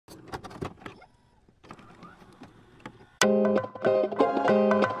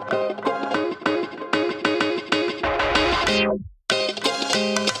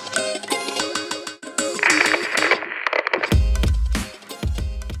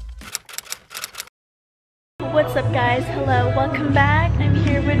what's up guys? Hello, welcome back. I'm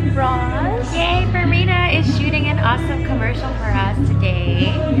here with Ross. Yay, Farina is shooting an awesome commercial for us today.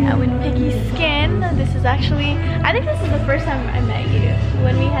 Yeah, with Picky Skin. This is actually, I think this is the first time I met you,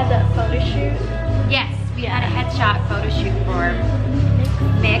 when we had that photo shoot. Yes, we had a headshot photo shoot for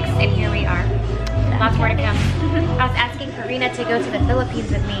Mix, and here we are. Lots more to come. I was asking Farina to go to the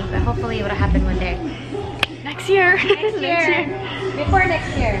Philippines with me, but hopefully it would happen one day. Next year. Next year. Before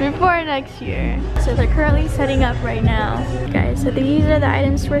next year. Before next year. So they're currently setting up right now. Guys, so these are the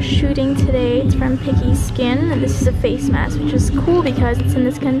items we're shooting today. It's from Picky Skin. And this is a face mask, which is cool because it's in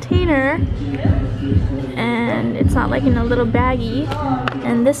this container. And it's not like in a little baggie.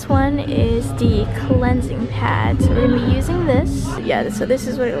 And this one is the cleansing pad. So we're gonna be using this. Yeah, so this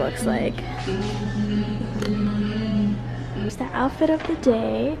is what it looks like. It's the outfit of the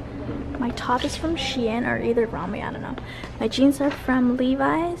day. My top is from SHEIN or either Rami, I don't know. My jeans are from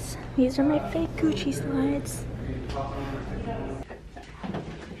Levi's. These are my fake Gucci slides.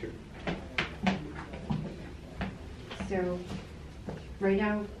 So, right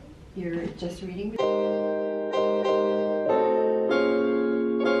now, you're just reading.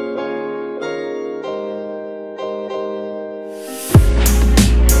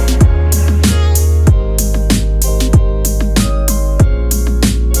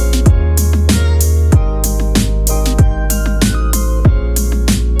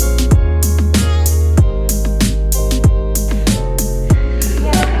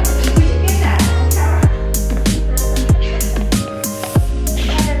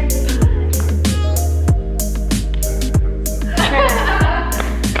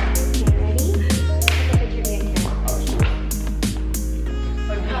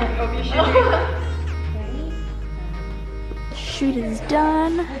 Shoot is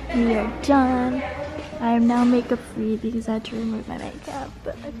done. We are done. I am now makeup free because I had to remove my makeup,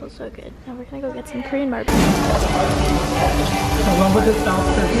 but I feel so good. Now we're gonna go get some Korean barbecue. The one with the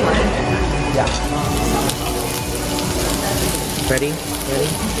sauce is yeah. Ready? Ready?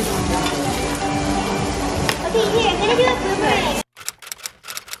 Okay, here, I'm gonna do a boomerang.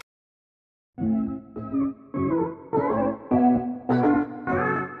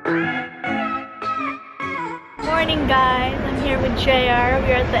 Morning guys, I'm here with JR.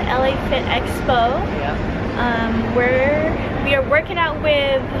 We are at the LA Fit Expo. Yeah. We are working out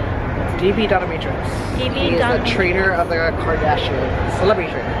with DB Dominatrix. DB He's the trainer of the Kardashian, celebrity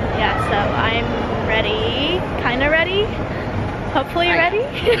trainer. Yeah, so I'm ready, kind of ready. Hopefully ready.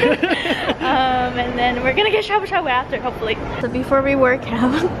 And then we're gonna get shabu shabu after, hopefully. So before we work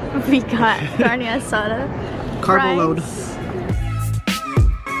out, we got carne asada, Carbo load.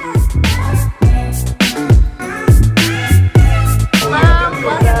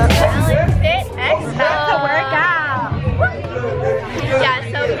 Welcome to LA Fit Expo. That's a workout. Yeah,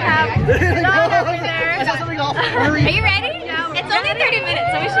 so we have John over there. Are you ready? It's only 30 minutes,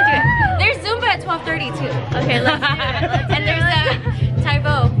 so we should do it. There's Zumba at 12:30 too. Okay, let's do it. And there's a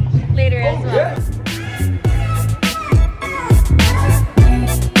Taibo later as well.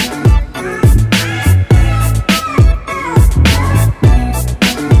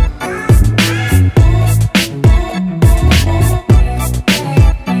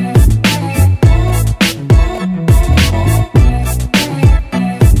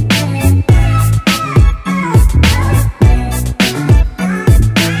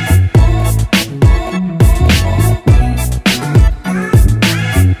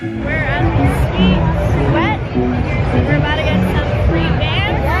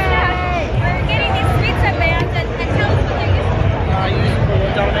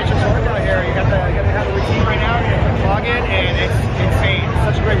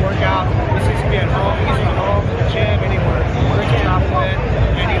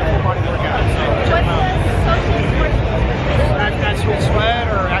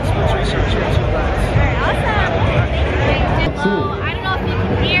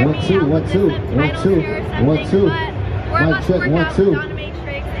 One, two. Mic check, 1, 2.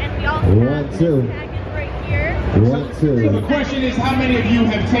 One, two. So the question is, how many of you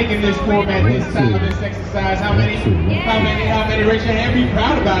have taken this format, this style, this exercise? How many? Raise your hand. Be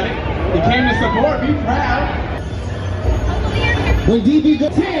proud about it. You came to support. Be proud. When DB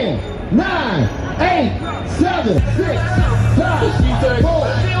goes 10, 9, 8, 7, 6, 5, 4,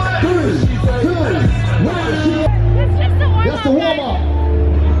 3, 2, 1. That's the warm up.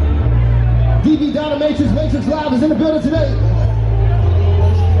 DB Dominatrix Matrix Live is in the building today.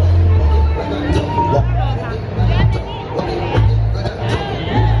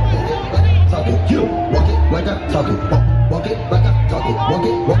 You walk it like I talk it. Walk it like I talk it. Walk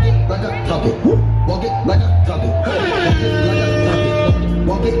it like I talk it. Walk it like I talk it. Walk it like I talk it.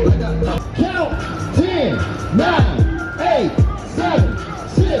 Walk it like I talk it. Count 10, 9,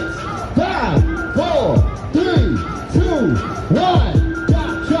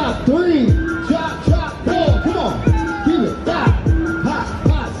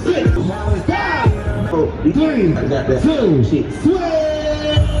 3, 2, switch! So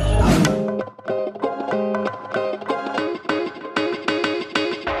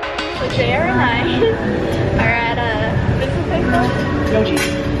JR and I are at what's this place called? Yogi.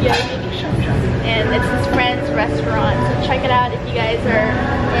 Yogi. And it's his friend's restaurant. So check it out if you guys are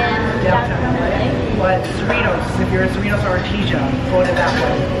in downtown LA. But Cerritos, if you're at Cerritos or Artesia, go to that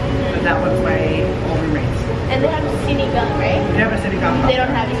one. And that one's my old roommates. And they have sinigang, right? They have a city gum. They don't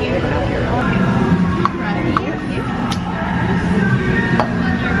have it here. They don't have it here.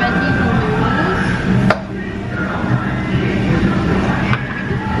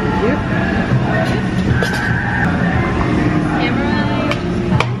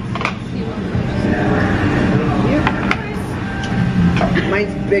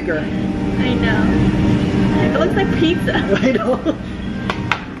 Mine's bigger. I know. It looks like pizza. I know.